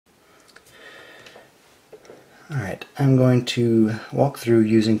Alright, I'm going to walk through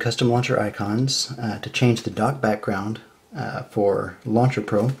using custom launcher icons to change the dock background for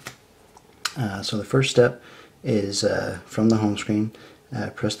LauncherPro. So the first step is from the home screen,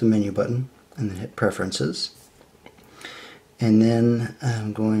 press the menu button and then hit Preferences. And then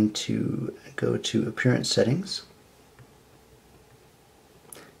I'm going to go to Appearance Settings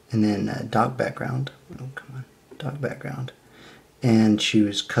and then Dock Background. Oh, come on, Dock Background. And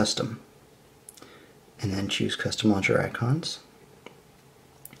choose Custom. And then choose Custom Launcher Icons.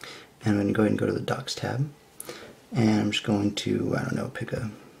 And I'm going to go ahead and go to the Docks tab. And I'm just going to, I don't know, pick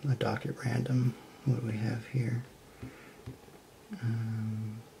a dock at random. What do we have here?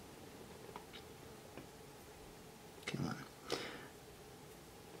 Come on.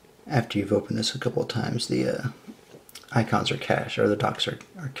 After you've opened this a couple of times, the icons are cached, or the docks are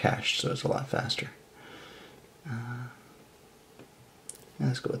cached, so it's a lot faster.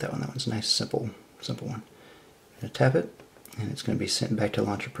 Let's go with that one. That one's a nice, simple one. I'm going to tap it, and it's going to be sent back to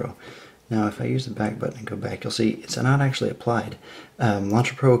LauncherPro. Now, if I use the back button and go back, you'll see it's not actually applied.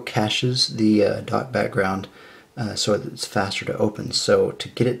 LauncherPro caches the dock background so that it's faster to open. So to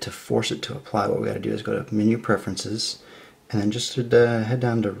get it to force it to apply, what we got to do is go to Menu Preferences, and then just head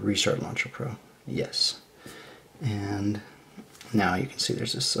down to Restart LauncherPro. Yes. And now you can see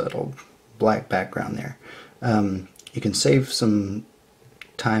there's this little black background there. You can save some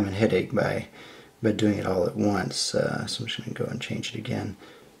time and headache by doing it all at once. So I'm just going to go and change it again.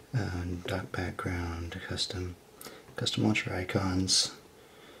 Dock background, custom launcher icons.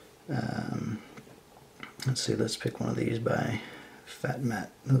 Let's see, let's pick one of these by Fat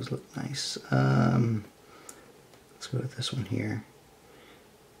Matte. Those look nice. Let's go with this one here.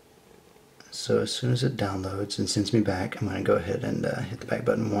 So as soon as it downloads and sends me back, I'm going to go ahead and hit the back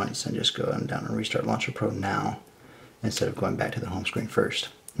button once and just go on down and restart LauncherPro now instead of going back to the home screen first.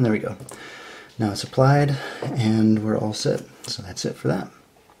 And there we go. Now it's applied and we're all set. So that's it for that.